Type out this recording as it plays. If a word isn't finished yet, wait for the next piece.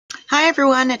Hi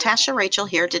everyone, Natasha Rachel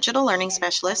here, Digital Learning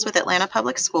Specialist with Atlanta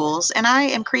Public Schools, and I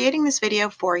am creating this video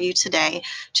for you today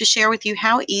to share with you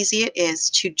how easy it is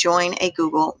to join a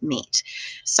Google Meet.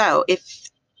 So if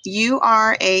you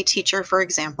are a teacher, for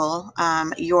example,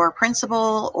 your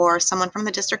principal or someone from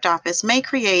the district office may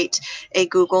create a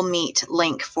Google Meet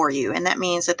link for you, and that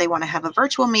means that they want to have a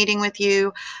virtual meeting with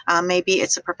you. Maybe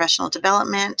it's a professional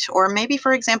development, or maybe,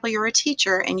 for example, you're a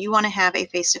teacher and you want to have a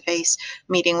face-to-face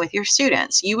meeting with your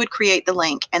students. You would create the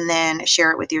link and then share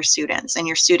it with your students, and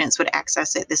your students would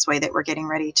access it this way that we're getting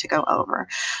ready to go over.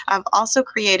 I've also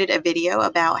created a video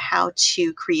about how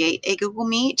to create a Google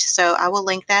Meet, so I will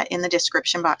link that in the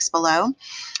description box below.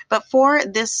 But for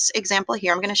this example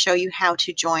here, I'm going to show you how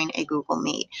to join a Google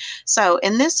Meet. So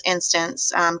in this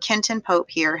instance, Kenton Pope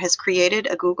here has created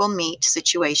a Google Meet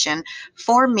situation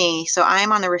for me, so I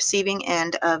am on the receiving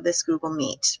end of this Google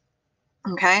Meet.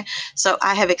 Okay, so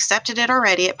I have accepted it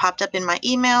already. It popped up in my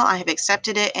email. I have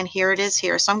accepted it, and here it is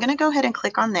here. So I'm going to go ahead and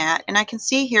click on that, and I can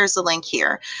see here's the link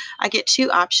here. I get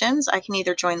two options. I can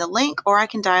either join the link or I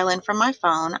can dial in from my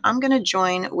phone. I'm going to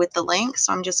join with the link,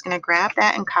 so I'm just going to grab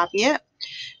that and copy it.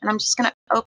 And I'm just going to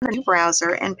open a new browser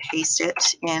and paste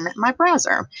it in my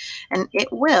browser. And it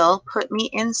will put me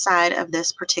inside of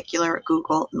this particular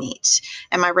Google Meet.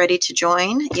 Am I ready to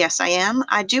join? Yes, I am.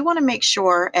 I do want to make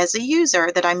sure as a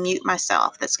user that I mute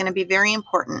myself. That's going to be very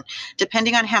important.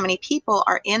 Depending on how many people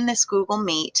are in this Google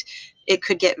Meet, it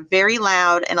could get very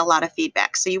loud and a lot of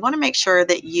feedback. So you want to make sure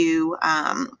that you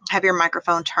have your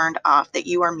microphone turned off, that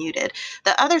you are muted.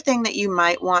 The other thing that you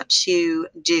might want to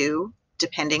do,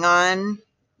 depending on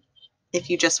if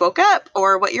you just woke up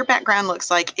or what your background looks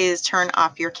like, is turn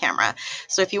off your camera.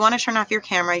 So if you want to turn off your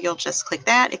camera, you'll just click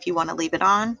that. If you want to leave it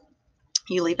on,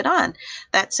 you leave it on.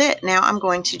 That's it. Now I'm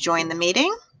going to join the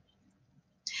meeting.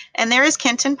 And there is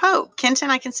Kenton Pope. Kenton,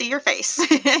 I can see your face.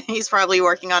 He's probably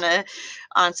working on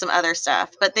some other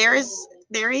stuff, but there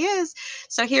he is.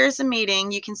 So here's the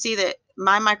meeting. You can see that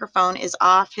my microphone is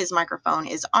off, his microphone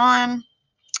is on.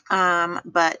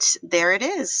 But there it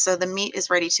is. So the meet is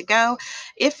ready to go.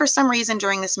 If for some reason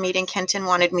during this meeting Kenton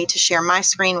wanted me to share my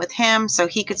screen with him so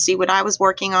he could see what I was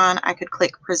working on, I could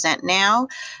click Present Now.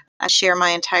 I share my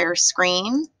entire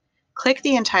screen, click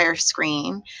the entire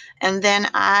screen, and then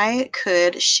I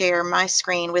could share my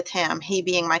screen with him. He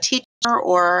being my teacher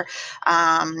or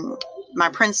my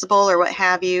principal or what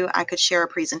have you. I could share a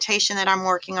presentation that I'm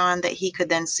working on that he could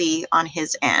then see on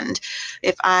his end.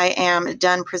 If I am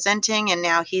done presenting and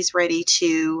now he's ready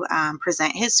to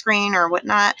present his screen or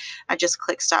whatnot, I just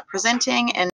click Stop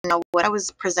Presenting, and now what I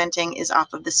was presenting is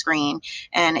off of the screen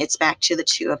and it's back to the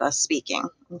two of us speaking.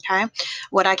 Okay,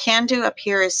 what I can do up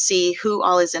here is see who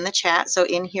all is in the chat. So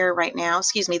in here right now,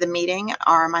 the meeting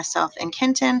are myself and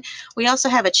Kenton. We also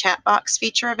have a chat box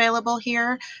feature available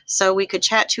here, so we could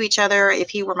chat to each other.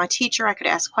 If he were my teacher, I could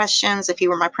ask questions. If he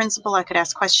were my principal, I could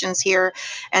ask questions here.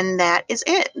 And that is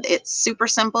it. It's super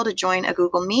simple to join a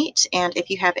Google Meet. And if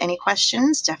you have any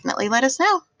questions, definitely let us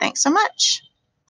know. Thanks so much.